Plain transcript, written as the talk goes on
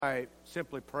by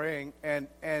simply praying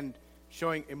and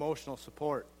showing emotional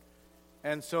support.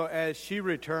 And so as she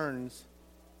returns,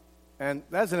 and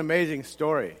that's an amazing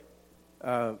story.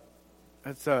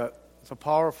 It's a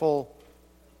powerful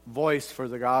voice for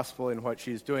the gospel in what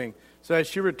she's doing. So as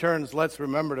she returns, let's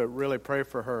remember to really pray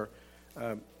for her.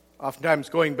 Oftentimes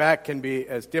going back can be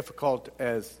as difficult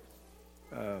as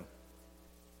the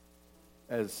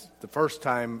first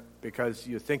time because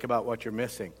you think about what you're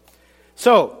missing.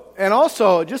 So, and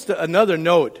also, just another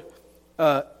note,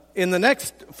 in the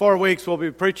next 4 weeks we'll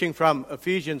be preaching from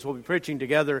Ephesians. We'll be preaching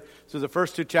together through the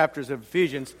first 2 chapters of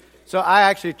Ephesians. So I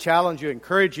actually challenge you,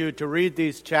 encourage you to read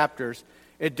these chapters.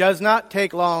 It does not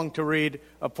take long to read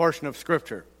a portion of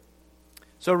Scripture.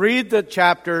 So read the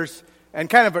chapters and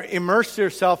kind of immerse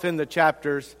yourself in the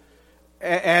chapters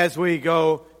as we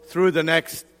go through the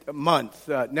next month.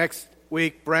 Next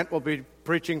week, Brent will be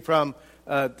preaching from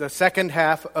the second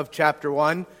half of chapter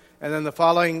 1, and then the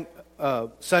following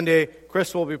Sunday,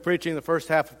 Chris will be preaching the first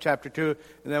half of chapter 2,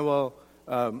 and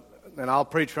then I'll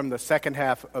preach from the second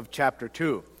half of chapter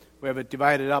 2. We have it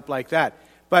divided up like that.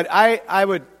 But I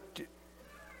would...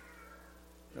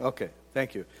 Okay,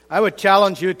 thank you. I would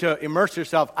challenge you to immerse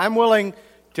yourself. I'm willing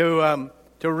to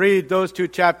read those 2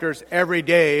 chapters every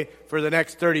day for the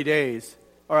next 30 days,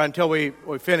 or until we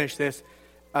finish this.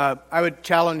 I would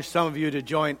challenge some of you to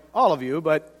join, all of you,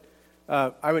 but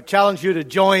I would challenge you to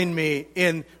join me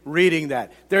in reading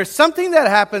that. There's something that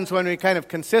happens when we kind of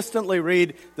consistently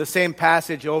read the same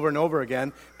passage over and over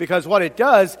again, because what it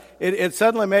does, it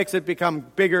suddenly makes it become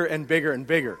bigger and bigger and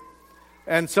bigger.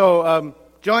 And so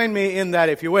join me in that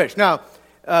if you wish. Now,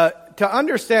 to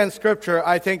understand Scripture,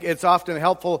 I think it's often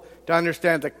helpful to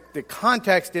understand the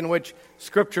context in which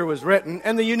Scripture was written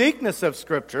and the uniqueness of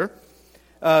Scripture.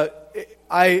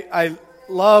 I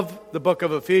love the book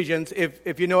of Ephesians.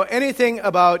 If you know anything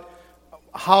about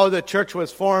how the church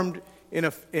was formed in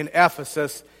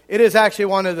Ephesus, it is actually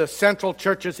one of the central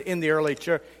churches in the early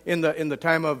church in the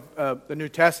time of the New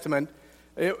Testament.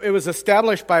 It was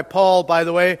established by Paul, by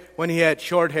the way, when he had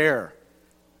short hair.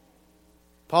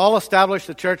 Paul established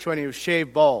the church when he was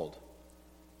shaved bald.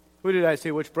 Who did I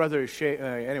say? Which brother is shaved?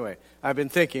 Anyway, I've been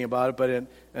thinking about it,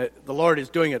 but the Lord is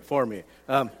doing it for me.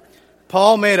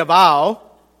 Paul made a vow,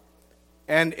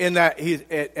 and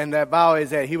that vow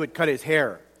is that he would cut his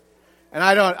hair. And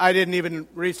I didn't even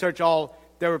research all.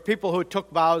 There were people who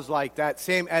took vows like that,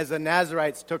 same as the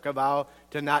Nazarites took a vow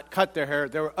to not cut their hair.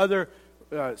 There were other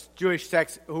Jewish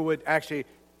sects who would actually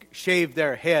shave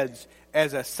their heads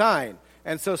as a sign.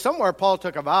 And so somewhere Paul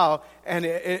took a vow, and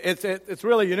it's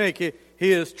really unique.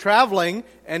 He is traveling,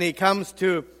 and he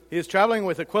is traveling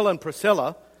with Aquila and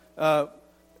Priscilla.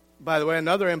 By the way,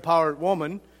 another empowered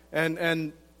woman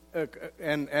and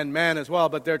man as well,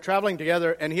 but they're traveling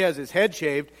together, and he has his head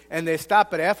shaved, and they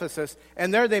stop at Ephesus,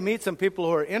 and there they meet some people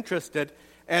who are interested,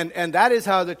 and that is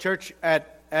how the church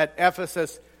at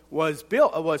Ephesus was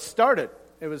started.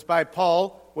 It was by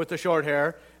Paul with the short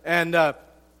hair, and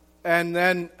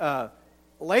then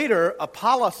later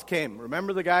Apollos came.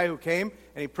 Remember the guy who came,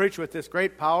 and he preached with this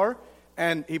great power,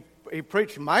 and he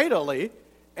preached mightily,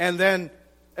 and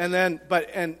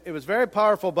it was very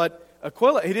powerful, but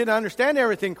Aquila, he didn't understand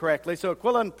everything correctly, so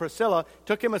Aquila and Priscilla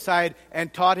took him aside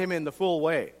and taught him in the full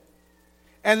way.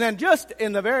 And then just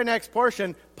in the very next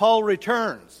portion, Paul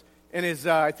returns in his,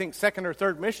 I think, second or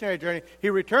third missionary journey.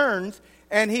 He returns,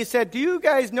 and he said, "Do you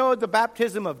guys know the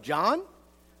baptism of John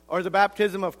or the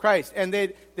baptism of Christ?" And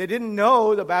they didn't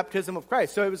know the baptism of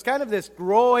Christ. So it was kind of this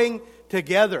growing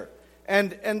together.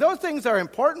 And those things are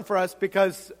important for us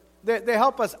because they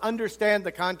help us understand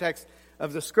the context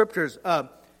of the Scriptures.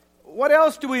 What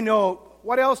else do we know?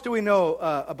 What else do we know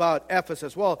about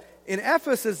Ephesus? Well, in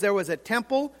Ephesus there was a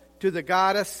temple to the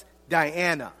goddess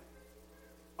Diana.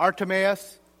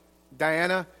 Artemis,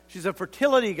 Diana. She's a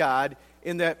fertility god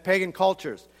in the pagan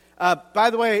cultures. By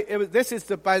the way,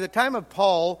 by the time of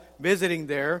Paul visiting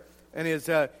there, and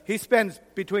he spends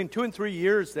between 2 and 3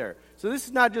 years there. So this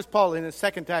is not just Paul in his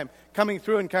second time coming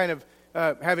through and kind of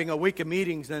having a week of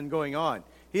meetings and going on.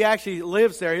 He actually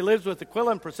lives there. He lives with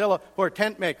Aquila and Priscilla, who are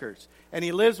tent makers. And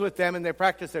he lives with them, and they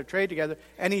practice their trade together.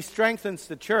 And he strengthens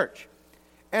the church.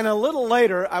 And a little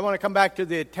later, I want to come back to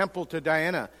the temple to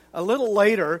Diana. A little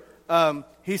later,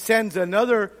 he sends a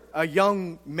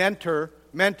young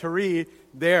mentoree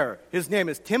there. His name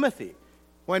is Timothy.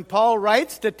 When Paul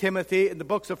writes to Timothy in the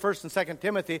books of 1st and 2nd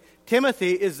Timothy,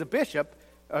 Timothy is the bishop,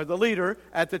 or the leader,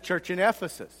 at the church in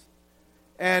Ephesus.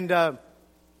 And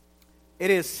it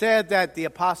is said that the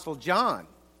Apostle John,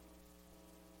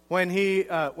 when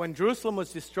Jerusalem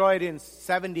was destroyed in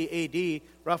 70 A.D.,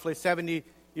 roughly 70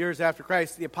 years after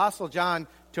Christ, the Apostle John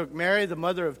took Mary, the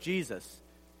mother of Jesus,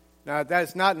 Now,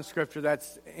 that's not in Scripture.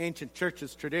 That's ancient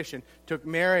church's tradition. Took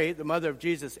Mary, the mother of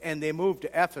Jesus, and they moved to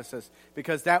Ephesus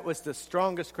because that was the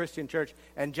strongest Christian church,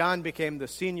 and John became the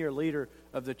senior leader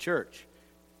of the church.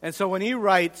 And so when he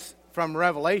writes from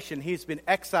Revelation, he's been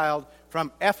exiled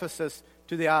from Ephesus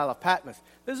to the Isle of Patmos.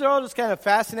 These are all just kind of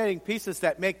fascinating pieces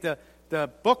that make the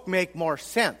book make more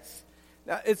sense.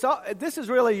 Now, this is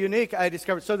really unique, I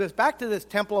discovered. So there's back to this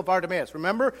temple of Artemis.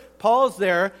 Remember, Paul's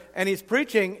there, and he's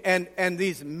preaching, and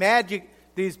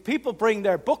these people bring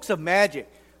their books of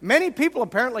magic. Many people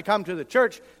apparently come to the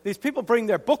church. These people bring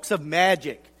their books of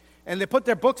magic, and they put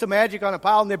their books of magic on a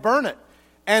pile, and they burn it.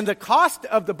 And the cost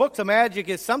of the books of magic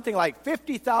is something like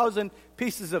 50,000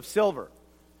 pieces of silver.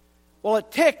 Well,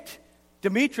 it ticked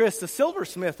Demetrius the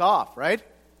silversmith off, right?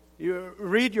 You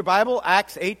read your Bible,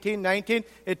 Acts 18:19.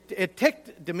 It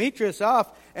ticked Demetrius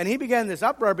off, and he began this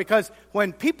uproar because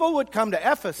when people would come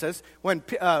to Ephesus,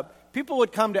 people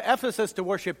would come to Ephesus to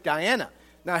worship Diana.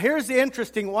 Now, here's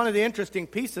one of the interesting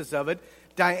pieces of it.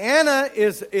 Diana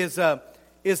is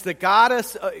the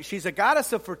goddess. She's a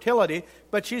goddess of fertility,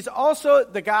 but she's also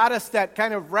the goddess that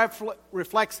kind of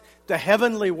reflects the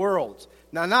heavenly worlds.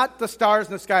 Now, not the stars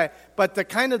in the sky, but the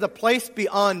kind of the place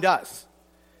beyond us.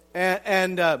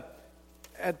 And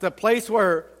at the place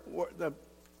where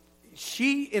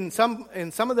she, in some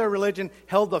of their religion,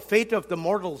 held the fate of the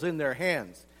mortals in their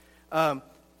hands.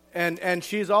 And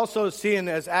she's also seen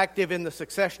as active in the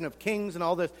succession of kings and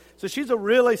all this. So she's a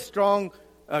really strong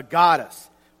goddess.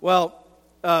 Well,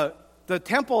 the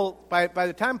temple, by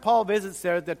the time Paul visits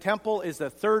there, the temple is the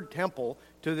third temple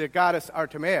to the goddess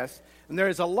Artemis. And there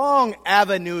is a long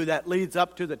avenue that leads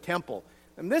up to the temple.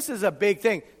 And this is a big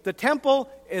thing. The temple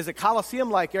is a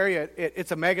Colosseum-like area.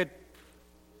 It's a mega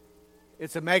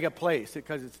place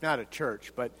because it's not a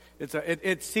church, but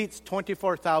it seats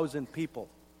 24,000 people.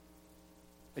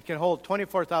 It can hold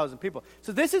 24,000 people.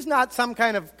 So this is not some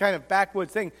kind of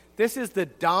backwoods thing. This is the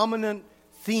dominant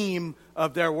theme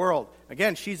of their world.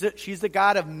 Again, she's the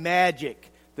god of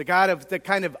magic, the god of the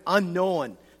kind of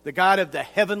unknown, the god of the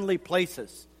heavenly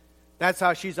places. That's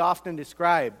how she's often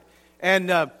described.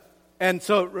 And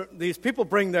so these people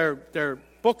bring their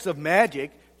books of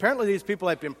magic. Apparently these people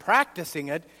have been practicing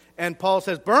it. And Paul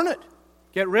says, burn it.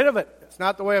 Get rid of it. It's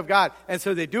not the way of God. And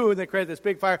so they do, and they create this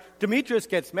big fire. Demetrius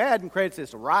gets mad and creates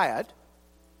this riot.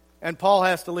 And Paul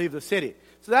has to leave the city.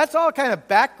 So that's all kind of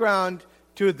background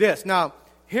to this. Now,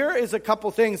 here is a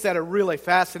couple things that are really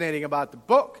fascinating about the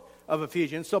book of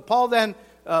Ephesians. So Paul then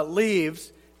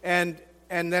leaves, and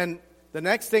then the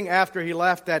next thing after he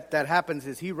left that happens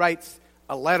is he writes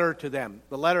a letter to them,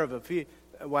 the letter of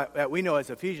what we know as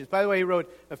Ephesians. By the way, he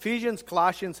wrote Ephesians,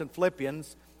 Colossians, and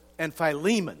Philippians, and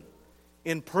Philemon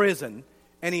in prison,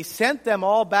 and he sent them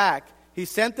all back. He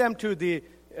sent them to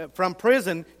from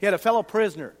prison. He had a fellow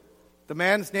prisoner. The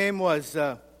man's name was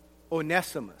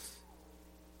Onesimus.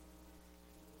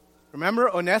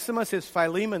 Remember, Onesimus is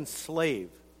Philemon's slave.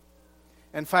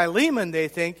 And Philemon, they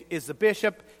think, is the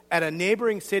bishop at a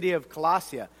neighboring city of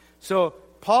Colossia. So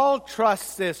Paul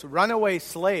trusts this runaway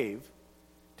slave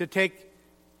to take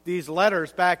these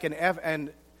letters back,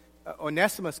 and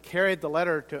Onesimus carried the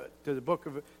letter to the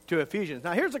book to Ephesians.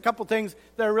 Now, here's a couple things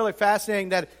that are really fascinating.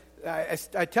 That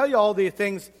I tell you all these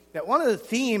things. That one of the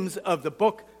themes of the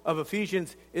book of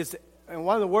Ephesians is, and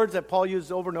one of the words that Paul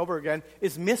uses over and over again,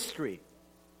 is mystery.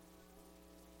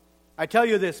 I tell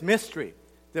you this mystery.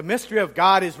 The mystery of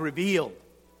God is revealed.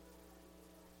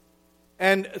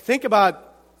 And think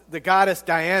about the goddess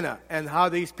Diana and how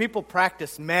these people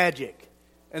practice magic.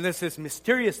 And this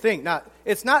mysterious thing. Now,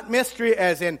 it's not mystery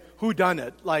as in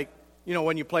whodunit, like,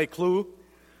 when you play Clue.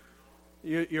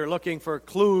 You're looking for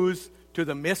clues to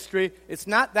the mystery. It's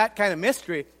not that kind of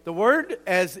mystery. The word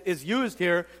as is used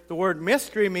here, the word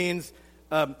mystery means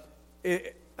a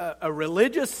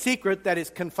religious secret that is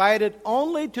confided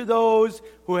only to those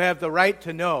who have the right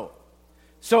to know.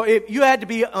 So if you had to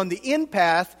be on the in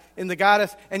path in the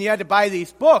goddess, and you had to buy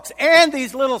these books and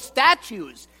these little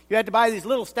statues. You had to buy these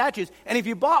little statues. And if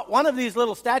you bought one of these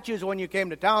little statues when you came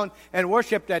to town and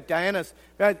worshipped at Diana's,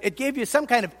 it gave you some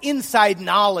kind of inside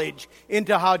knowledge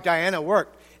into how Diana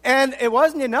worked. And it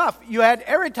wasn't enough.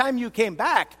 Every time you came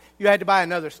back, you had to buy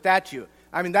another statue.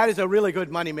 I mean, that is a really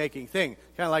good money-making thing.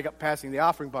 Kind of like passing the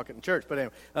offering bucket in church. But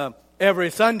anyway,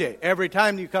 every Sunday, every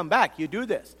time you come back, you do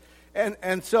this.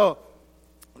 And so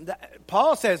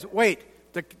Paul says, wait,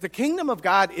 the kingdom of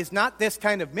God is not this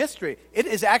kind of mystery. It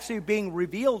is actually being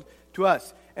revealed to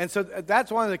us. And so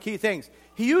that's one of the key things.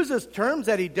 He uses terms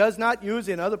that he does not use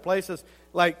in other places,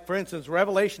 like, for instance,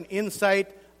 revelation, insight,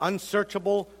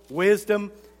 unsearchable,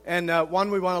 wisdom. And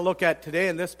one we want to look at today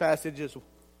in this passage is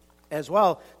as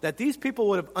well, that these people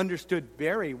would have understood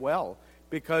very well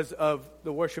because of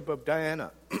the worship of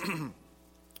Diana.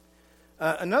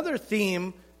 Another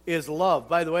theme is love.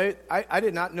 By the way, I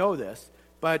did not know this,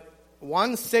 but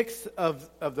 1/6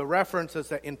 of the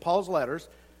references in Paul's letters,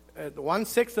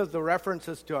 1/6 of the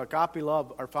references to agape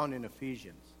love are found in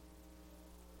Ephesians.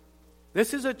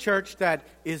 This is a church that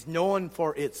is known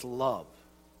for its love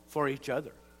for each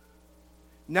other.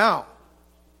 Now,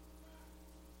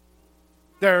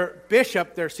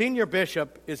 their senior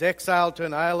bishop, is exiled to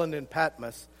an island in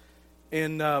Patmos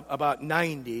in about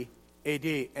 90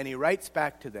 AD, and he writes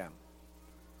back to them.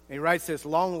 And he writes this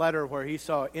long letter where he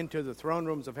saw into the throne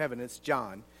rooms of heaven. It's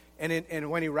John. And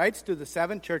when he writes to the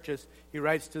 7 churches, he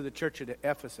writes to the church at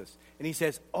Ephesus. And he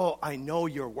says, "Oh, I know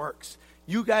your works.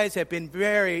 You guys have been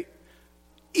very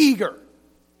eager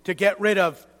to get rid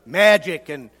of magic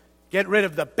and get rid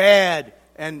of the bad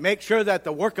and make sure that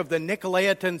the work of the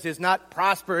Nicolaitans is not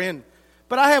prospering.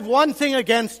 But I have one thing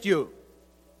against you."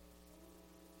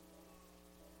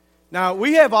 Now,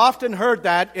 we have often heard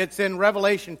that. It's in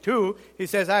Revelation 2. He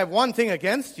says, "I have one thing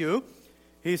against you."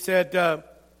 He said, the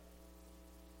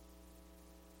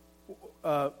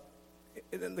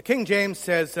King James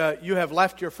says, "You have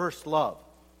left your first love."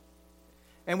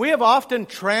 And we have often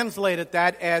translated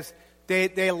that as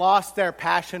they lost their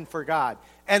passion for God.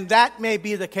 And that may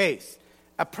be the case.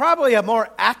 Probably a more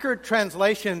accurate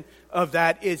translation of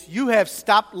that is, "You have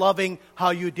stopped loving how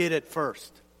you did it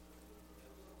first."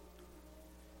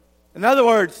 In other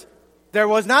words, there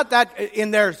was not that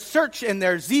in their search, in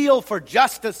their zeal for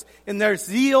justice, in their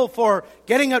zeal for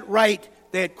getting it right,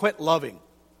 they had quit loving.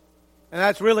 And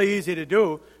that's really easy to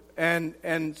do. And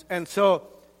so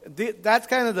that's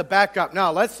kind of the backdrop.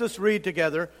 Now, let's just read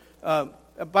together.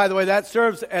 By the way, that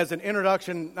serves as an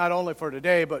introduction not only for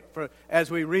today, but for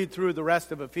as we read through the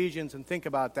rest of Ephesians and think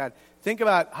about that. Think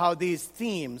about how these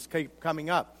themes keep coming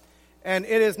up. And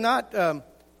it is not...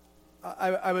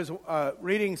 I was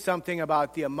reading something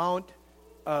about the amount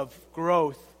of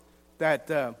growth that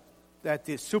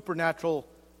the supernatural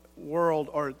world,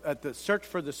 or the search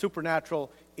for the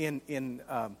supernatural in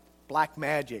black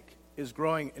magic, is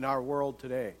growing in our world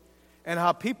today, and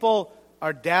how people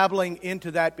are dabbling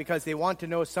into that because they want to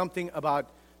know something about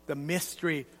the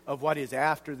mystery of what is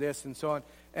after this and so on.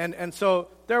 And so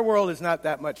their world is not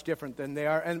that much different than they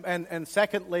are. And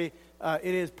secondly,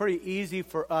 it is pretty easy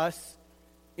for us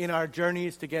in our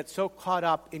journeys to get so caught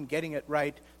up in getting it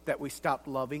right that we stop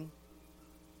loving.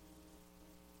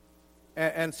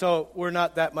 And so we're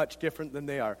not that much different than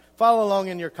they are. Follow along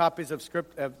in your copies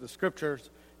of the Scriptures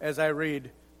as I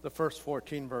read the first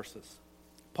 14 verses.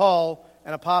 Paul,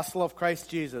 an apostle of Christ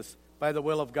Jesus, by the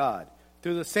will of God,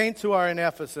 to the saints who are in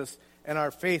Ephesus and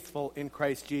are faithful in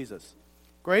Christ Jesus.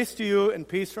 Grace to you and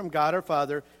peace from God our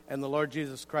Father and the Lord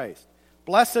Jesus Christ.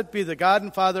 Blessed be the God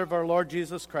and Father of our Lord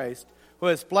Jesus Christ, who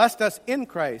has blessed us in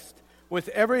Christ with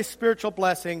every spiritual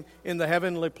blessing in the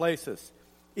heavenly places,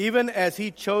 even as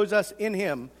he chose us in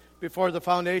him before the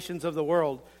foundations of the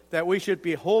world, that we should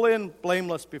be holy and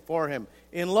blameless before him.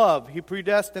 In love, he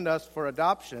predestined us for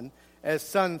adoption as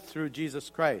sons through Jesus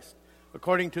Christ,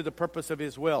 according to the purpose of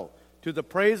his will, to the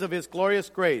praise of his glorious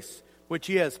grace, which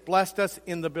he has blessed us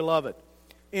in the Beloved.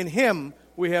 In him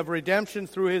we have redemption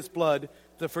through his blood,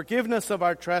 the forgiveness of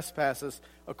our trespasses,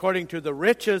 according to the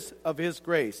riches of his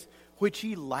grace, which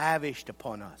he lavished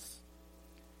upon us,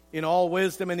 in all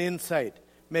wisdom and insight,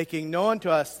 making known to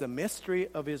us the mystery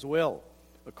of his will,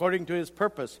 according to his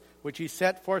purpose, which he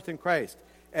set forth in Christ,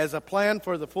 as a plan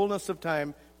for the fullness of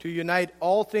time, to unite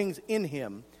all things in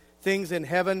him, things in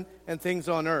heaven and things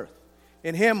on earth.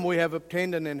 In him we have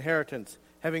obtained an inheritance,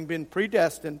 having been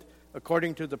predestined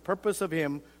according to the purpose of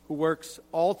him who works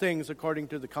all things according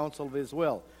to the counsel of his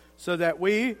will, so that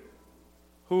we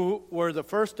who were the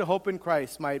first to hope in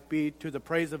Christ might be to the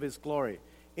praise of his glory.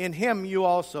 In him you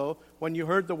also, when you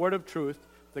heard the word of truth,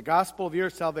 the gospel of your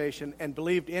salvation, and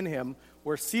believed in him,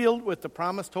 were sealed with the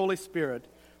promised Holy Spirit,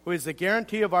 who is the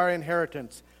guarantee of our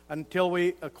inheritance until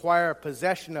we acquire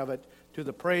possession of it to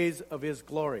the praise of his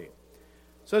glory.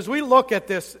 So as we look at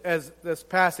this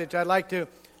passage, I'd like to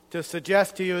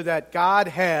suggest to you that God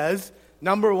has,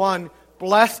 number one,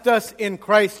 blessed us in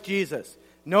Christ Jesus.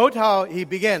 Note how he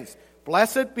begins.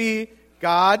 Blessed be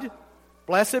God,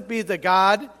 blessed be the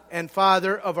God and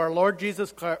Father of our Lord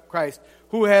Jesus Christ,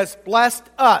 who has blessed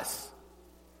us.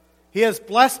 He has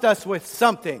blessed us with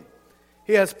something.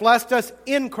 He has blessed us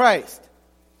in Christ.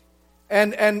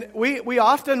 And we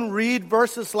often read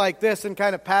verses like this and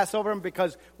kind of pass over them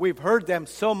because we've heard them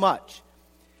so much.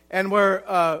 And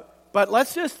we're But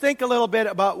let's just think a little bit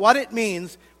about what it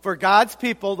means for God's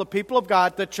people, the people of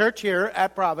God, the church here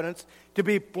at Providence, to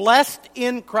be blessed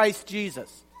in Christ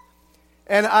Jesus.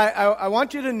 And I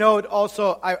want you to note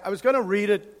also, I was going to read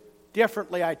it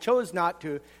differently. I chose not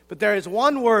to. But there is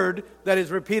one word that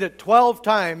is repeated 12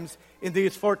 times in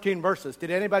these 14 verses.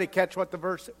 Did anybody catch what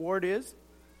the word is?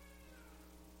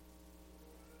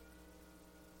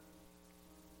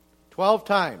 12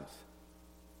 times.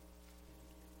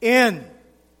 In.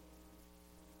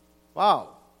 Wow.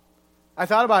 I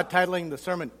thought about titling the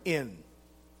sermon In.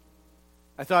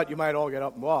 I thought you might all get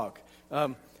up and walk.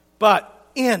 But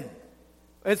in.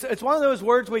 It's one of those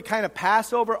words we kind of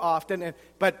pass over often,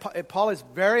 but Paul is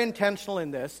very intentional in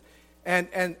this,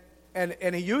 and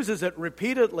he uses it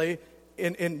repeatedly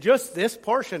in just this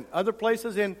portion. Other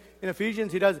places in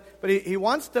Ephesians he does, but he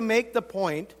wants to make the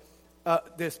point,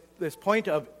 this point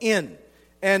of in,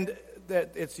 and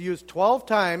that it's used 12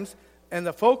 times, and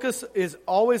the focus is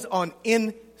always on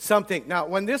in something. Now,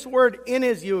 when this word in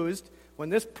is used, when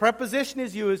this preposition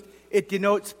is used, it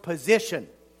denotes position.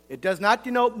 It does not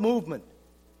denote movement.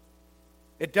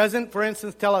 It doesn't, for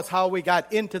instance, tell us how we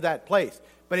got into that place,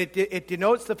 but it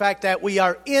denotes the fact that we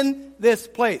are in this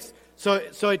place. So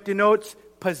it denotes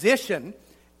position,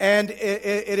 and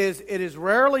it is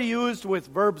rarely used with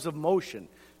verbs of motion.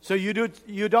 So you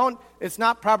don't. It's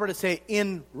not proper to say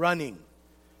in running.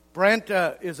 Brent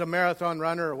is a marathon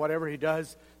runner or whatever he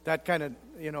does. That kind of,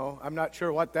 I'm not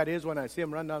sure what that is when I see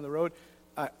him run down the road.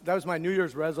 That was my New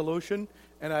Year's resolution,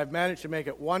 and I've managed to make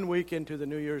it 1 week into the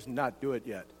New Year's and not do it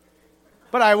yet.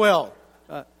 But I will.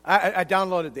 I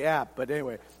downloaded the app, but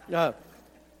anyway.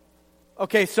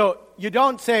 Okay, so you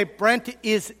don't say Brent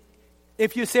is,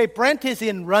 if you say Brent is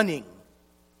in running,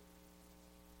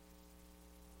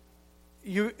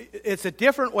 it's a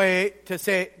different way to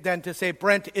say than to say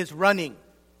Brent is running.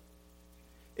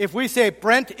 If we say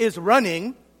Brent is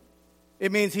running,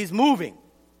 it means he's moving.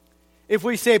 If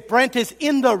we say Brent is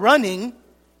in the running,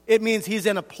 it means he's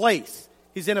in a place.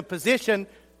 He's in a position,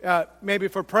 maybe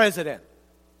for president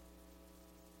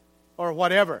or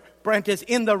whatever. Brent is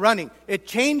in the running. It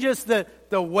changes the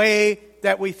way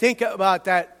that we think about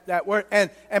that word.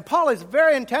 And Paul is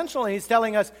very intentional. He's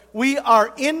telling us we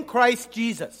are in Christ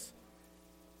Jesus.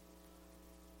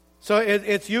 So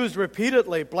it's used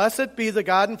repeatedly. Blessed be the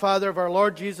God and Father of our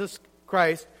Lord Jesus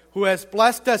Christ, who has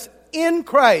blessed us in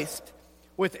Christ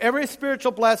with every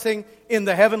spiritual blessing in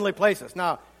the heavenly places.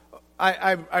 Now,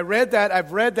 I read that.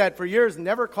 I've read that for years and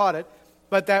never caught it.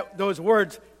 But those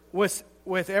words,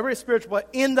 with every spiritual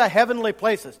in the heavenly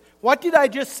places. What did I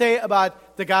just say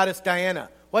about the goddess Diana?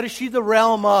 What is she the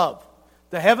realm of?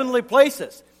 The heavenly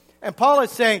places. And Paul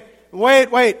is saying,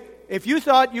 wait. If you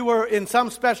thought you were in some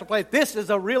special place, this is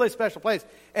a really special place.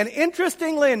 And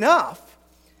interestingly enough,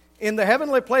 in the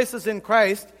heavenly places in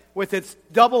Christ, with its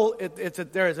double,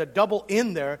 there is a double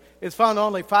in there. It's found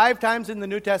only 5 times in the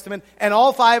New Testament, and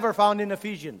all 5 are found in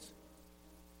Ephesians.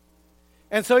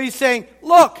 And so he's saying,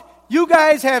 look, you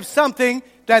guys have something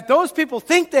that those people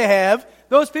think they have,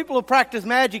 those people who practice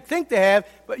magic think they have,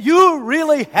 but you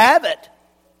really have it.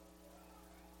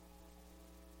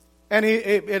 And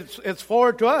it's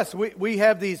forward to us. We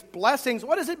have these blessings.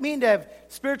 What does it mean to have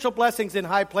spiritual blessings in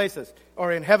high places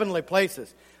or in heavenly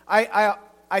places?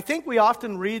 I think we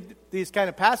often read these kind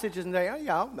of passages and say, oh,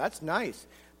 yeah, that's nice.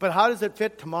 But how does it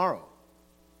fit tomorrow?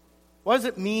 What does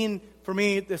it mean for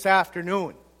me this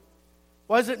afternoon?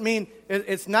 What does it mean?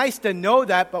 It's nice to know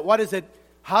that, but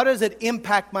how does it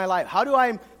impact my life? How do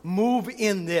I move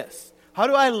in this? How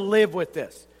do I live with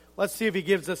this? Let's see if he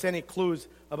gives us any clues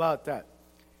about that.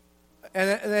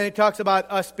 And then he talks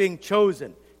about us being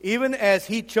chosen, even as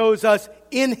he chose us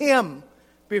in him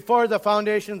before the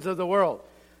foundations of the world.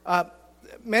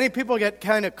 Many people get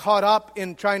kind of caught up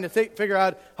in trying to figure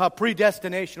out how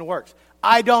predestination works.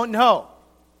 I don't know.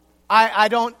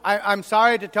 I'm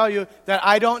sorry to tell you that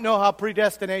I don't know how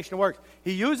predestination works.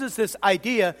 He uses this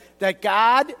idea that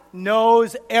God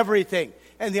knows everything.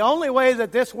 And the only way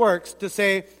that this works to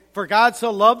say, for God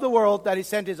so loved the world that he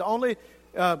sent his only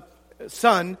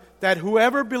Son, that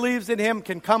whoever believes in him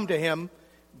can come to him,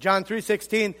 John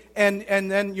 3:16,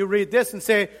 and then you read this and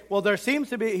say, well, he seems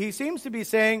to be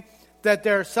saying that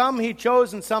there are some he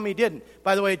chose and some he didn't.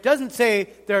 By the way, it doesn't say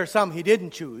there are some he didn't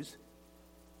choose.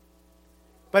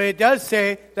 But it does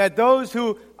say that those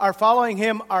who are following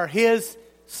him are his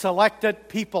selected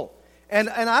people. And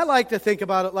I like to think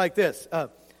about it like this.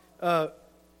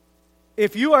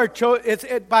 If you are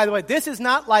chosen, by the way, this is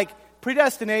not like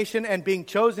predestination and being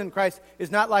chosen in Christ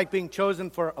is not like being chosen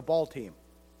for a ball team.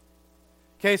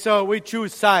 Okay, so we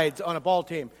choose sides on a ball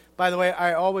team. By the way,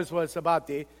 I always was about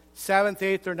the 7th,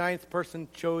 8th, or 9th person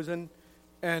chosen.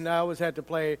 and I always had to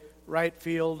play right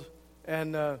field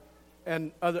and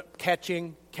other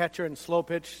catcher and slow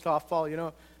pitch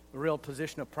softball. A real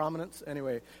position of prominence.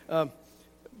 Anyway,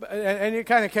 and you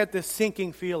kind of get this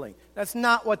sinking feeling. That's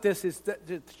not what this is.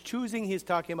 The choosing he's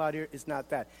talking about here is not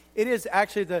that. It is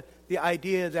actually the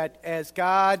idea that as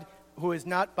God, who is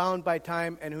not bound by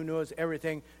time and who knows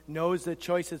everything, knows the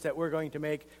choices that we're going to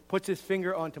make, puts his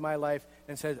finger onto my life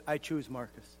and says, I choose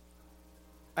Marcus.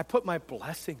 I put my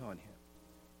blessing on him.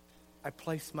 I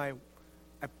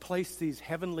place these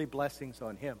heavenly blessings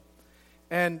on him.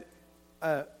 And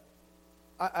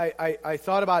I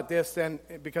thought about this then,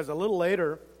 because a little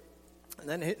later, and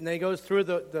then he goes through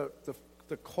the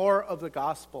core of the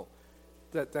gospel.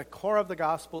 The core of the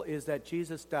gospel is that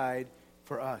Jesus died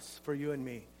for us, for you and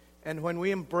me. And when we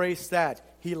embrace that,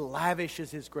 he lavishes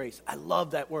his grace. I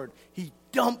love that word. He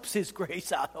dumps his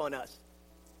grace out on us.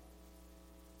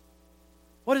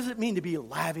 What does it mean to be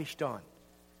lavished on?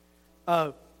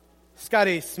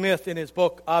 Scotty Smith, in his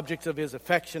book, Objects of His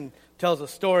Affection, tells a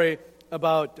story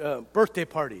about birthday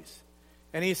parties.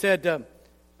 And he said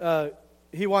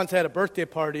he once had a birthday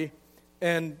party,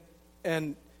 and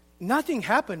nothing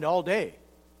happened all day.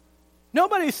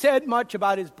 Nobody said much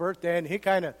about his birthday, and he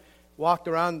kind of walked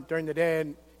around during the day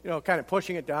and, kind of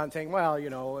pushing it down, saying, well,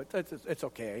 it's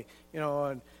okay.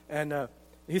 And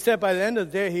he said by the end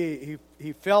of the day,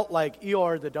 he felt like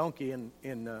Eeyore the donkey in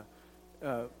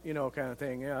kind of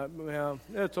thing. Yeah,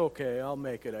 it's okay. I'll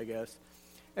make it, I guess.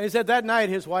 And he said that night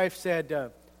his wife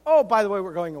said, oh, by the way,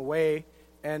 we're going away,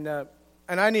 and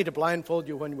I need to blindfold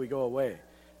you when we go away.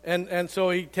 And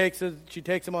so she takes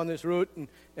him on this route,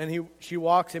 and she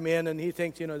walks him in, and he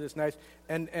thinks, this is nice,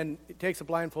 and he takes the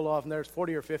blindfold off, and there's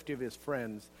 40 or 50 of his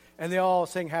friends, and they all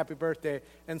sing happy birthday,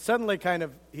 and suddenly kind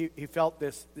of he felt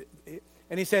this,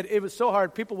 and he said, it was so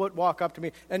hard, people would walk up to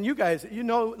me, and you guys, a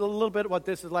little bit what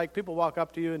this is like, people walk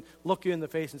up to you and look you in the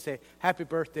face and say, happy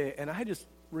birthday, and I just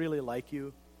really like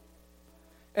you.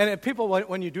 And if people,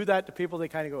 when you do that to people, they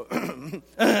kind of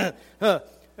go,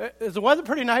 is the weather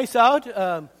pretty nice out?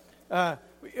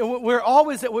 We're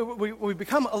always, we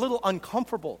become a little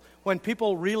uncomfortable when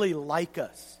people really like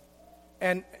us.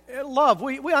 And love,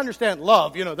 we understand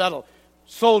love, that'll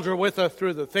soldier with us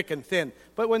through the thick and thin.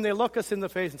 But when they look us in the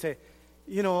face and say,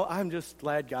 I'm just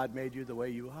glad God made you the way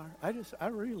you are. I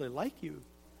really like you.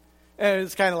 And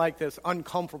it's kind of like this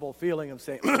uncomfortable feeling of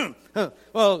saying,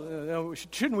 well,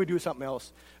 shouldn't we do something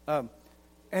else? And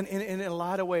in a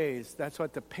lot of ways, that's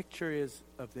what the picture is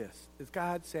of this. Is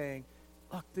God saying,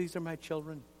 look, these are my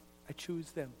children. I choose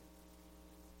them.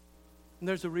 And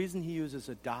there's a reason he uses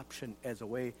adoption as a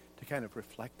way to kind of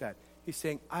reflect that. He's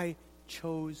saying, I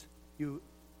chose you,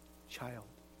 child.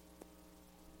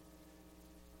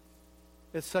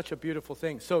 It's such a beautiful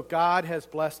thing. So God has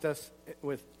blessed us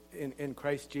in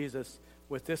Christ Jesus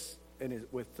with this,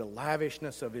 with the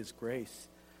lavishness of his grace.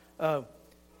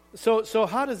 So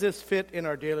how does this fit in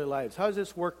our daily lives? How does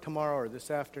this work tomorrow or this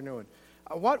afternoon?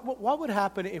 What would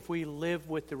happen if we live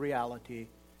with the reality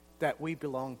that we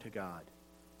belong to God?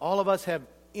 All of us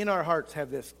in our hearts have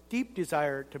this deep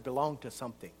desire to belong to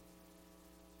something,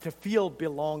 to feel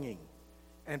belonging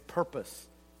and purpose,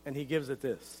 and he gives it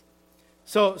this.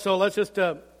 So let's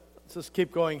just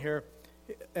keep going here,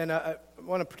 and I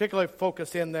want to particularly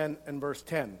focus in then in verse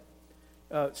 10.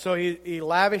 So he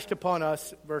lavished upon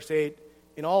us, verse 8,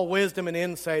 in all wisdom and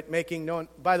insight, making known.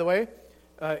 By the way,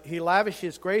 he lavished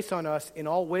his grace on us in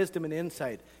all wisdom and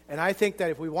insight. And I think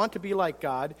that if we want to be like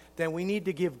God, then we need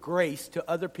to give grace to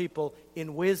other people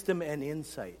in wisdom and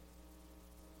insight.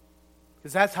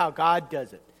 Because that's how God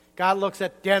does it. God looks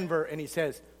at Denver and he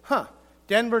says,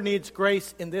 Denver needs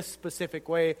grace in this specific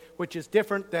way, which is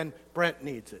different than Brent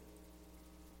needs it.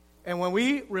 And when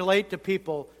we relate to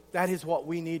people, that is what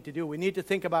we need to do. We need to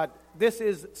think about, this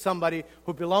is somebody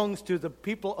who belongs to the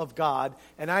people of God,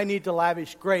 and I need to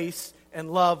lavish grace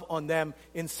and love on them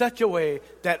in such a way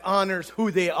that honors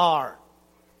who they are.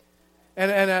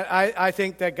 And I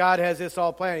think that God has this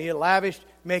all planned. He lavished,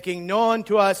 making known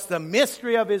to us the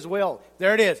mystery of his will.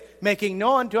 There it is. Making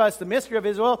known to us the mystery of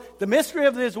his will. The mystery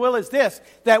of his will is this,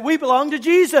 that we belong to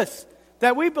Jesus.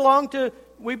 That we belong to,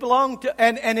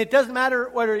 and it doesn't matter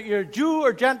whether you're Jew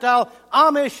or Gentile,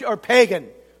 Amish or pagan,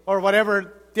 or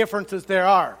whatever differences there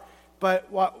are. But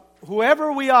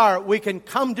whoever we are, we can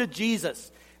come to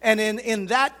Jesus. And in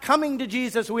that coming to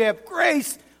Jesus, we have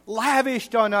grace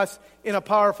lavished on us in a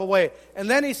powerful way. And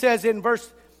then he says in verse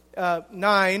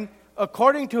 9,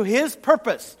 according to his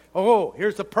purpose. Oh,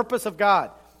 here's the purpose of God,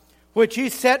 which he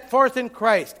set forth in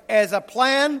Christ as a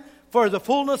plan for the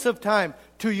fullness of time,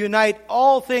 to unite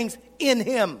all things in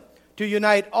him. To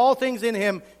unite all things in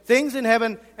him, things in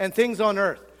heaven and things on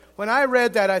earth. when I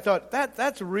read that, I thought,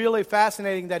 that's really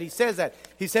fascinating that he says that.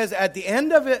 He says at the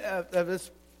end of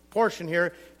this portion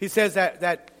here, he says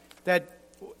that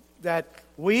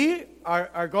we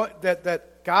are going,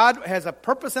 that God has a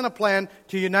purpose and a plan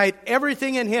to unite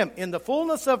everything in Him in the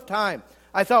fullness of time.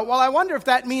 I thought, well, I wonder if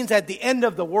that means at the end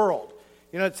of the world.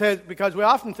 You know, it says, because we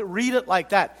often read it like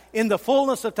that, in the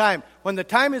fullness of time. When the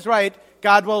time is right,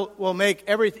 God will make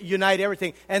unite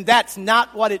everything. And that's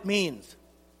not what it means.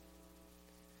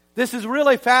 This is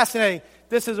really fascinating.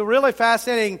 This is a really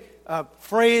fascinating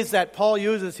phrase that Paul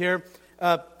uses here.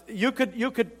 You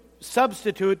could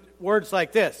substitute words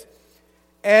like this.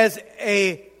 As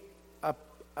a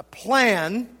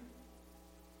plan,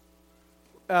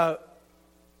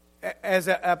 as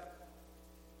let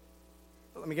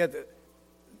me get this,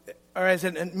 or as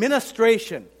an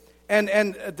administration. And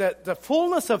the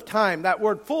fullness of time, that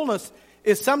word fullness,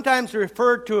 is sometimes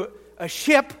referred to a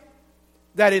ship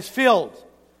that is filled.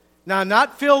 Now,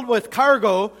 not filled with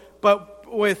cargo,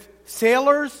 but with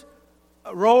sailors,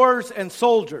 rowers, and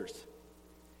soldiers.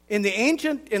 In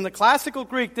the classical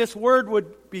Greek, this word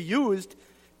would be used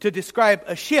to describe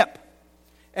a ship.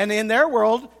 And in their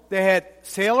world, they had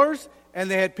sailors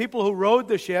and they had people who rowed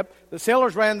the ship. The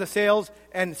sailors ran the sails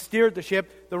and steered the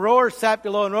ship. The rowers sat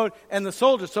below and rowed, and the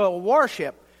soldiers. So a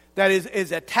warship that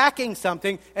is attacking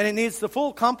something, and it needs the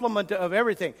full complement of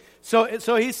everything. So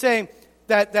he's saying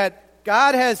that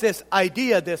God has this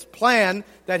idea, this plan,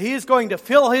 that He is going to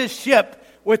fill His ship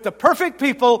with the perfect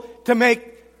people to make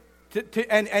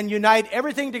and unite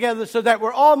everything together so that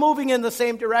we're all moving in the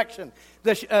same direction.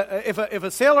 If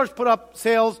a sailor's put up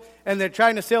sails and they're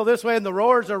trying to sail this way and the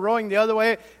rowers are rowing the other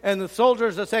way and the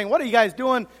soldiers are saying, "What are you guys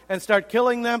doing?" and start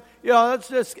killing them,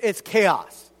 it's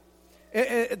chaos.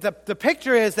 The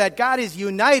picture is that God is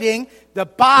uniting the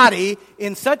body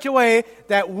in such a way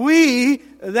that we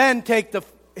then take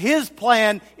His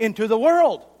plan into the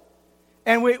world.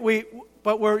 And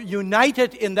but we're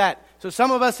united in that. So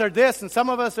some of us are this and some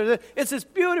of us are this. It's this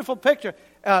beautiful picture.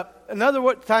 Other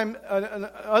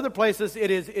places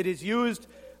it is used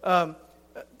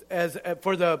as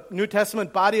for the New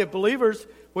Testament body of believers,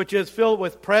 which is filled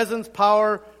with presence,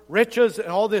 power, riches, and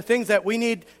all the things that we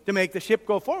need to make the ship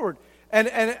go forward. And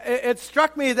it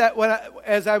struck me that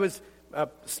as I was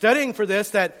studying for this,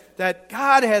 that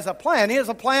God has a plan. He has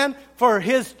a plan for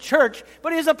His church,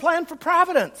 but He has a plan for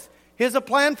providence. He has a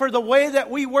plan for the way that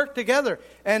we work together.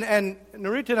 And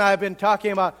Narita and I have been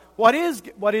talking about what is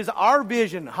our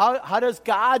vision? How does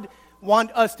God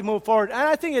want us to move forward? And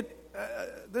I think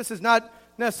this is not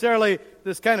necessarily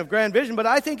this kind of grand vision, but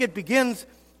I think it begins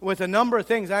with a number of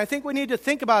things. And I think we need to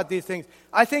think about these things.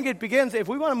 I think it begins, if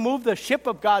we want to move the ship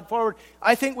of God forward,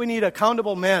 I think we need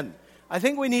accountable men. I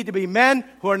think we need to be men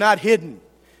who are not hidden.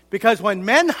 Because when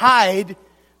men hide,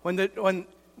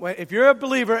 if you're a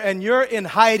believer and you're in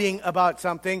hiding about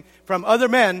something from other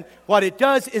men, what it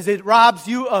does is it robs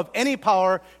you of any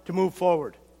power to move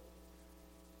forward.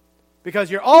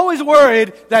 Because you're always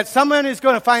worried that someone is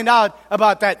going to find out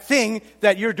about that thing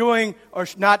that you're doing or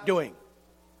not doing.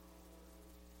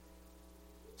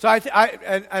 So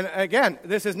and again,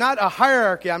 this is not a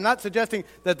hierarchy. I'm not suggesting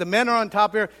that the men are on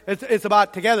top here. It's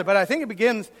about together. But I think it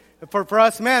begins, for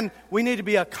us men, we need to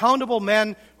be accountable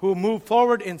men who move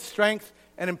forward in strength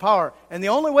and in power. And the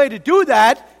only way to do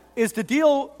that is to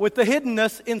deal with the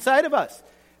hiddenness inside of us.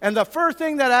 And the first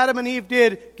thing that Adam and Eve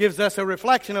did gives us a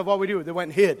reflection of what we do. They went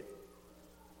and hid.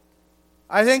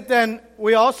 I think then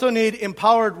we also need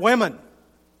empowered women.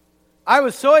 I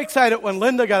was so excited when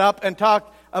Linda got up and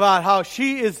talked about how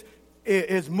she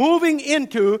is moving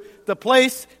into the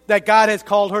place that God has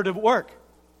called her to work.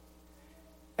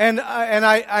 And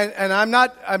I'm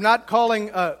not calling.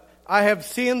 I have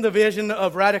seen the vision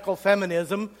of radical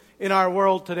feminism in our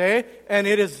world today, and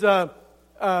it is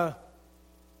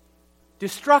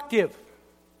destructive.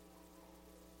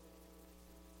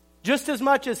 Just as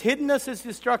much as hiddenness is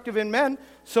destructive in men,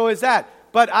 so is that.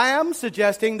 But I am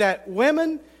suggesting that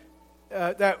women,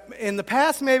 that in the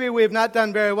past maybe we have not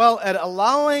done very well at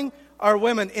allowing our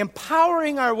women,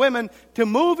 empowering our women to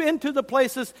move into the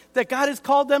places that God has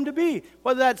called them to be.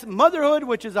 Whether that's motherhood,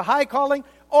 which is a high calling,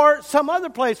 or some other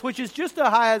place, which is just a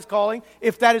highest calling,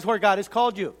 if that is where God has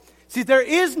called you. See, there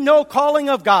is no calling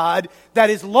of God that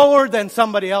is lower than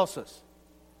somebody else's.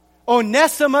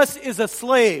 Onesimus is a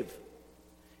slave.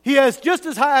 He has just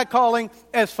as high a calling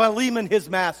as Philemon, his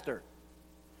master.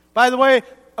 By the way,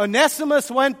 Onesimus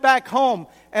went back home,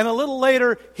 and a little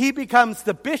later, he becomes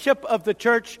the bishop of the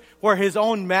church where his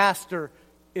own master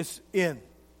is in,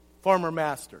 former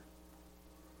master.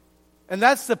 And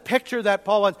that's the picture that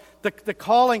Paul wants, the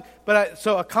calling.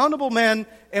 So accountable men,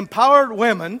 empowered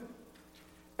women,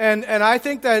 And I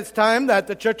think that it's time that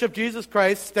the Church of Jesus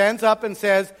Christ stands up and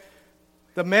says,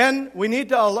 the men, we need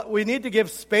to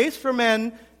give space for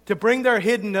men to bring their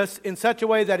hiddenness in such a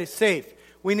way that is safe.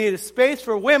 We need a space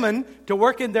for women to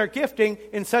work in their gifting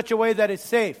in such a way that is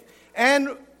safe.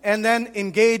 And then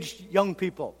engage young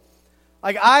people.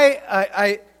 Like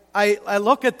I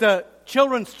look at the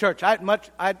children's church.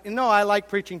 I like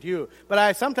preaching to you, but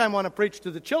I sometimes want to preach to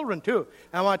the children too.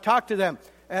 I want to talk to them.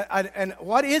 And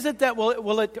what is it that what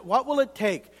will it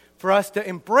take for us to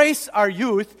embrace our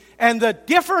youth and the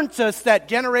differences that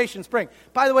generations bring?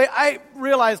 By the way, I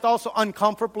realized also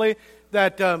uncomfortably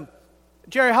that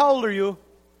Jerry, how old are you?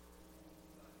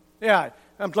 Yeah,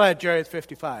 I'm glad Jerry's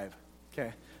 55.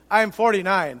 Okay, I'm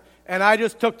 49, and I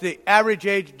just took the average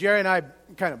age. Jerry and I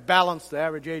kind of balanced the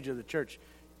average age of the church.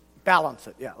 Balance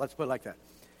it, yeah. Let's put it like that.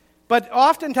 But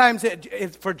oftentimes,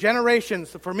 for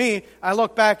generations, for me, I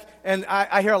look back and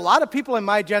I hear a lot of people in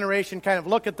my generation kind of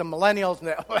look at the millennials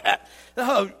and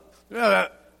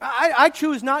I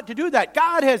choose not to do that.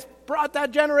 God has brought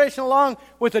that generation along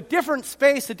with a different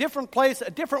space, a different place, a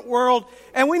different world,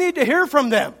 and we need to hear from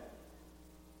them.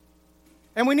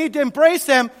 And we need to embrace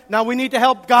them. Now we need to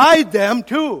help guide them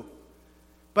too.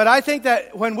 But I think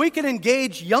that when we can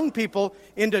engage young people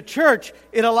into church,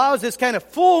 it allows this kind of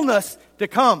fullness to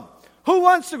come. Who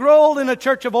wants to grow old in a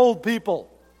church of old people?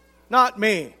 Not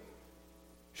me.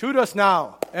 Shoot us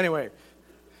now. Anyway.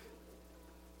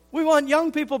 We want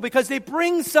young people because they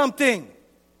bring something.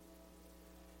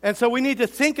 And so we need to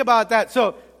think about that.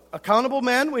 So, accountable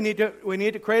men, we need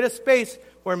to create a space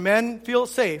where men feel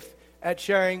safe at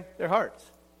sharing their hearts.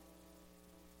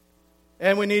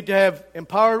 And we need to have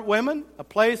empowered women, a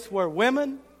place where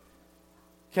women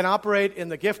can operate in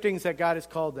the giftings that God has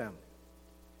called them.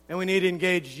 And we need to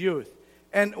engage youth.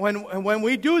 And when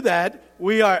we do that,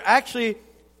 we are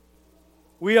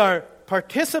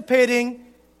participating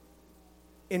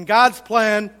in God's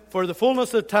plan for the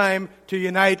fullness of time to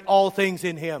unite all things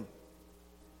in Him.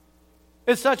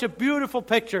 It's such a beautiful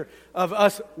picture of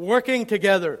us working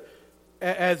together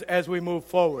as we move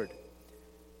forward.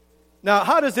 Now,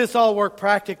 how does this all work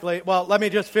practically? Well, let me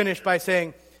just finish by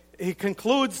saying he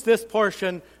concludes this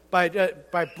portion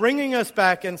by bringing us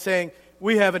back and saying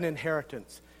we have an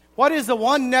inheritance. What is the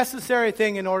one necessary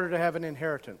thing in order to have an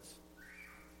inheritance?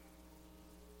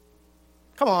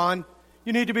 Come on,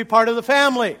 you need to be part of the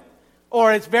family.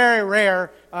 Or it's very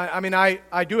rare.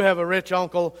 I do have a rich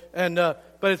uncle, but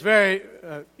it's very,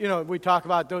 we talk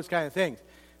about those kind of things.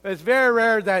 But it's very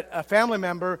rare that a family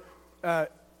member,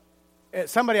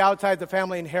 somebody outside the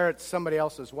family inherits somebody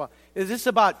else as well. This is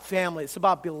about family. It's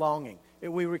about belonging.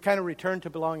 We kind of return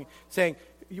to belonging, saying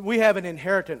we have an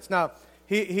inheritance. Now,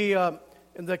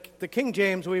 in the King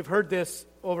James, we've heard this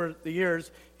over the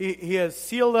years. He has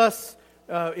sealed us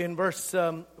in verse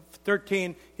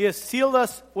 13. He has sealed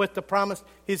us with the promise.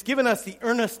 He's given us the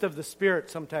earnest of the Spirit,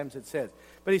 sometimes it says.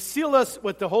 But He sealed us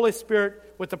with the Holy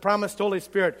Spirit, with the promised Holy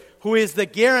Spirit, who is the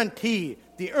guarantee,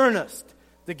 the earnest,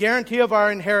 the guarantee of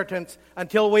our inheritance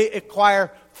until we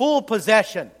acquire full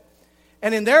possession.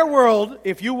 And in their world,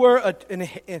 if you were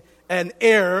an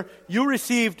heir, you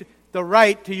received the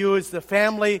right to use the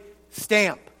family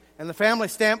stamp. And the family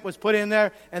stamp was put in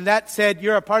there, and that said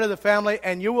you're a part of the family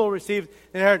and you will receive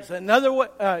inheritance. Another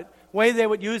way they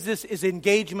would use this is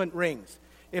engagement rings.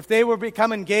 If they were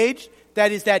become engaged,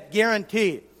 that is that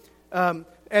guarantee.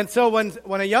 And so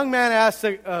when a young man asks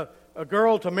a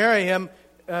girl to marry him,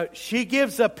 she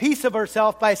gives a piece of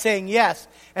herself by saying yes.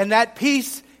 And that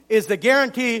piece is the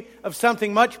guarantee of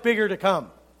something much bigger to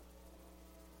come.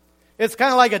 It's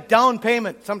kind of like a down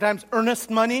payment. Sometimes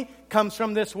earnest money comes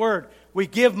from this word. We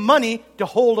give money to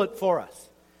hold it for us.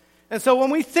 And so when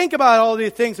we think about all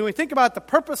these things, and we think about the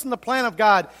purpose and the plan of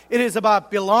God, it is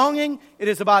about belonging, it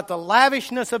is about the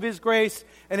lavishness of His grace,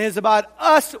 and it is about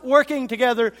us working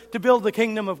together to build the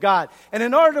kingdom of God. And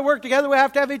in order to work together, we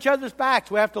have to have each other's backs.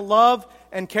 We have to love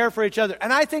and care for each other.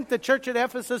 And I think the church at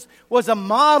Ephesus was a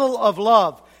model of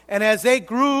love. And as they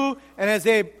grew and as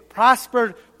they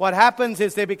prospered, what happens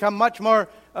is they become much more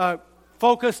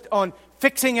focused on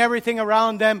fixing everything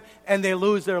around them, and they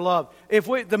lose their love.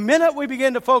 The minute we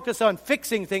begin to focus on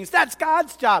fixing things, that's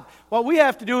God's job. What we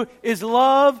have to do is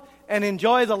love and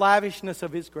enjoy the lavishness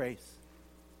of His grace.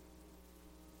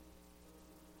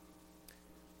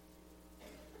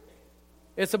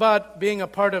 It's about being a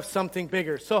part of something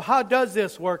bigger. So how does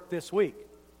this work this week?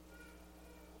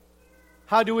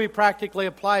 How do we practically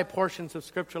apply portions of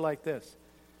Scripture like this?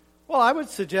 Well, I would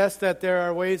suggest that there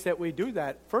are ways that we do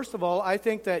that. First of all, I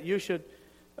think that you should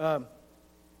try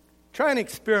an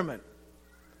experiment.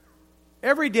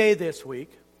 Every day this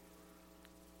week,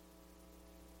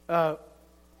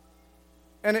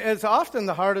 And it's often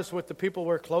the hardest with the people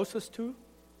we're closest to.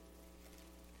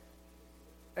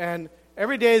 And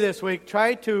every day this week,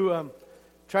 try to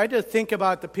think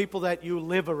about the people that you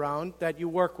live around, that you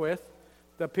work with,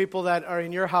 the people that are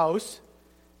in your house,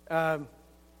 and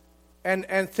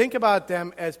think about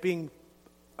them as being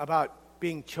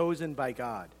chosen by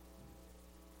God.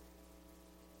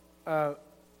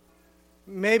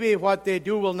 Maybe what they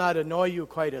do will not annoy you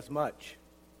quite as much.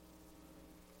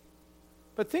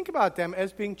 But think about them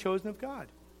as being chosen of God.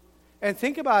 And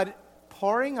think about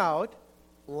pouring out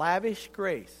lavish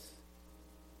grace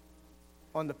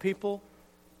on the people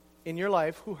in your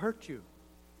life who hurt you,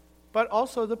 but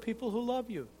also the people who love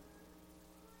you.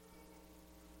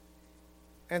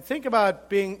 And think about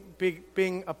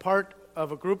being a part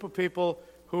of a group of people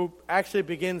who actually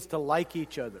begins to like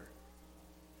each other.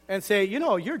 And say,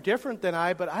 you're different than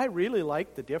I, but I really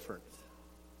like the difference.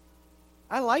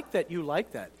 I like that you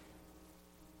like that.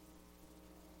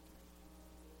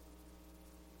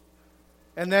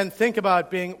 And then think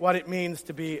about what it means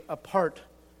to be a part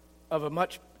of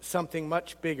something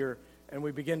much bigger, and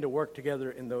we begin to work together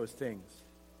in those things.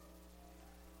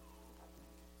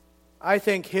 I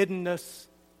think hiddenness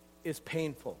is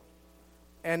painful.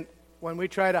 And when we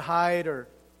try to hide or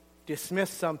dismiss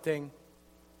something,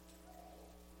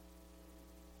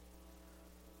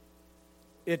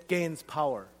 it gains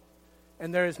power.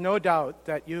 And there is no doubt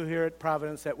that you here at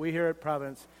Providence, that we here at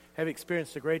Providence, have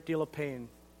experienced a great deal of pain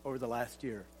over the last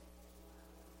year.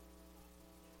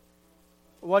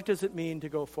 What does it mean to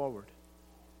go forward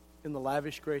in the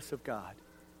lavish grace of God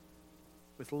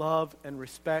with love and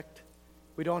respect?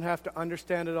 We don't have to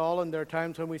understand it all, and there are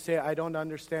times when we say, I don't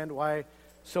understand why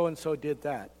so-and-so did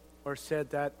that or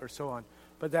said that or so on.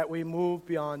 But that we move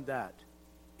beyond that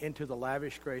into the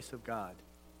lavish grace of God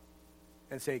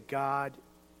and say, God,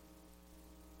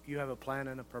 you have a plan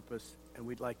and a purpose, and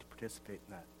we'd like to participate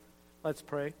in that. Let's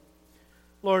pray.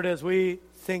 Lord, as we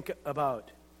think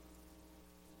about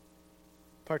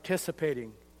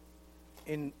participating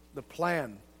in the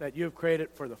plan that you've created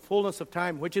for the fullness of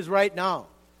time, which is right now,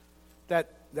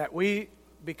 that we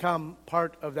become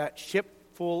part of that ship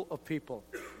full of people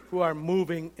who are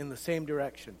moving in the same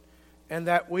direction, and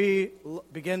that we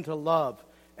begin to love,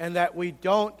 and that we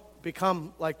don't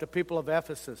become like the people of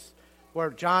Ephesus, where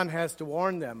John has to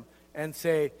warn them and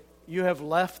say, you have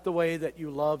left the way that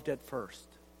you loved at first.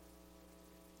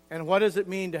 And what does it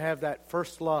mean to have that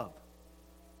first love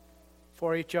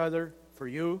for each other, for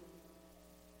you,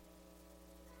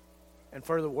 and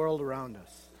for the world around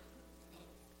us?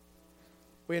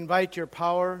 We invite your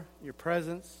power, your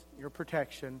presence, your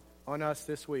protection on us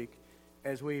this week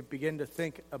as we begin to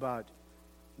think about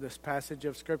this passage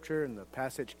of Scripture and the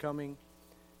passage coming,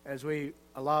 as we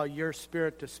allow your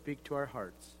Spirit to speak to our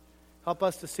hearts. Help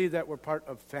us to see that we're part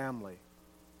of family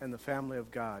and the family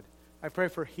of God. I pray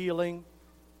for healing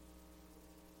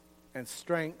and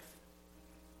strength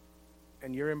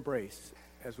and your embrace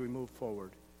as we move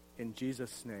forward. In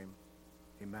Jesus' name,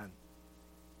 amen.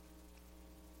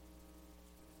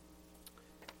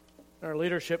 Our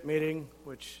leadership meeting,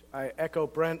 which I echo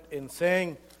Brent in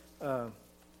saying,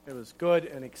 it was good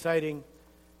and exciting.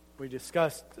 We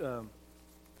discussed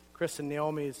Chris and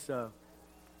Naomi's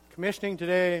commissioning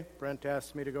today. Brent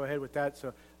asked me to go ahead with that, so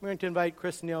I'm going to invite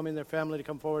Chris and Naomi and their family to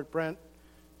come forward. Brent,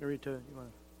 Narita, you want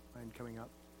to mind coming up?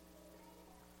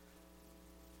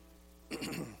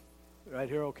 Right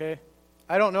here, okay?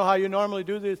 I don't know how you normally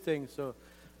do these things, so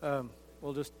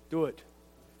we'll just do it.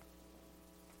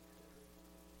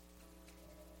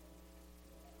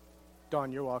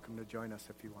 Don, you're welcome to join us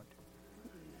if you want to.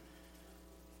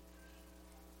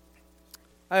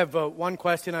 I have one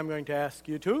question I'm going to ask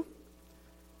you two.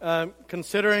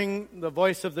 Considering the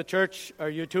voice of the church, are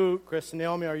you two, Chris and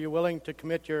Naomi, are you willing to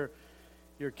commit your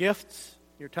gifts,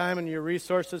 your time and your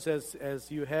resources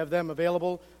as you have them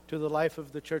available to the life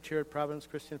of the church here at Providence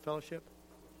Christian Fellowship?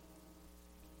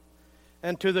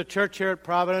 And to the church here at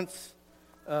Providence,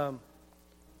 you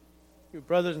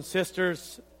brothers and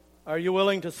sisters, are you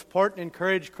willing to support and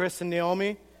encourage Chris and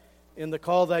Naomi in the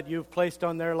call that you've placed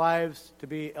on their lives to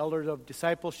be elders of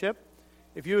discipleship?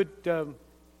 If you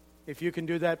can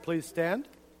do that, please stand.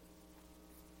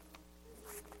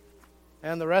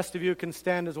 And the rest of you can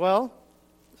stand as well.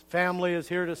 His family is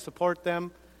here to support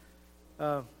them.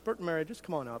 Bert and Mary, just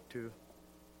come on up too.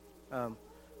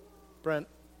 Brent,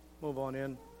 move on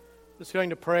in. Just going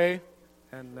to pray.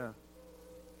 And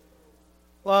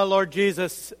well, Lord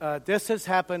Jesus, this has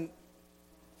happened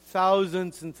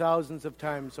thousands and thousands of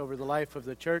times over the life of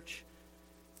the church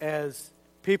as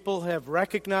people have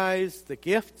recognized the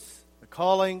gifts, the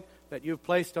calling that you've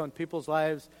placed on people's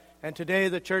lives. And today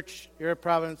the church here at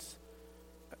Providence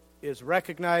is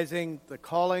recognizing the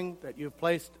calling that you've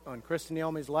placed on Kristen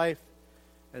Naomi's life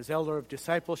as elder of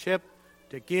discipleship,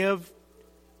 to give,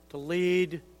 to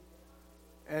lead,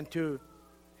 and to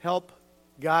help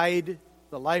guide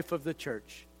the life of the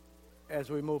church as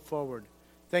we move forward.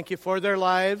 Thank you for their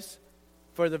lives,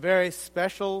 for the very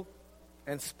special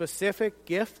and specific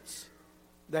gifts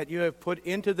that you have put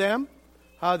into them,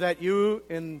 how that you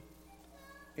in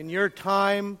your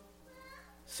time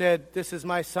said, "This is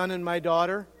my son and my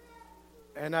daughter,"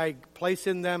 and I place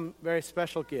in them very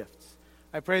special gifts.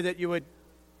 I pray that you would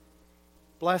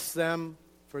bless them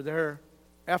for their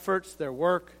efforts, their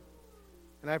work,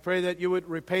 and I pray that you would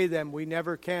repay them. We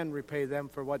never can repay them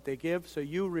for what they give, so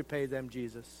you repay them,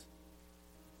 Jesus,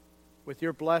 with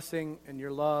your blessing and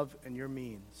your love and your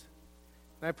means.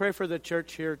 And I pray for the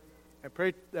church here. I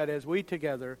pray that as we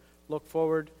together look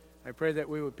forward, I pray that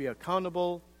we would be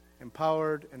accountable,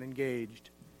 empowered, and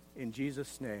engaged. In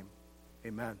Jesus' name,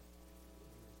 amen.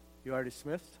 You are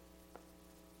dismissed.